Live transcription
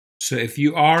So if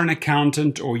you are an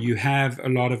accountant or you have a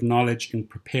lot of knowledge in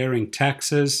preparing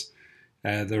taxes,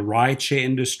 the rideshare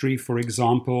industry, for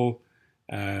example,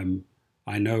 I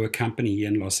know a company here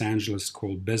in Los Angeles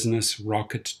called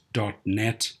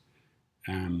businessrocket.net,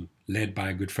 led by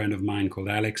a good friend of mine called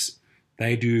Alex.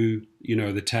 They do,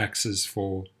 the taxes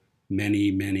for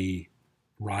many, many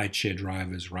rideshare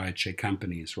drivers, rideshare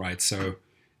companies, right? So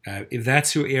if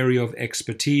that's your area of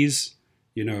expertise,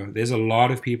 there's a lot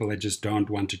of people that just don't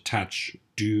want to touch,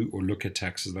 do, or look at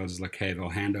taxes. They're just like, hey,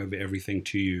 they'll hand over everything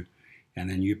to you, and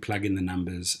then you plug in the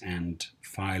numbers and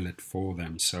file it for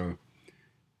them. So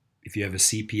if you have a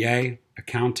CPA,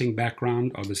 accounting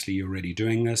background, obviously you're already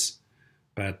doing this,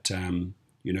 but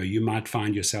you might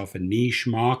find yourself a niche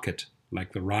market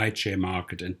like the rideshare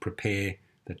market and prepare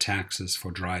the taxes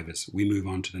for drivers. We move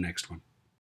on to the next one.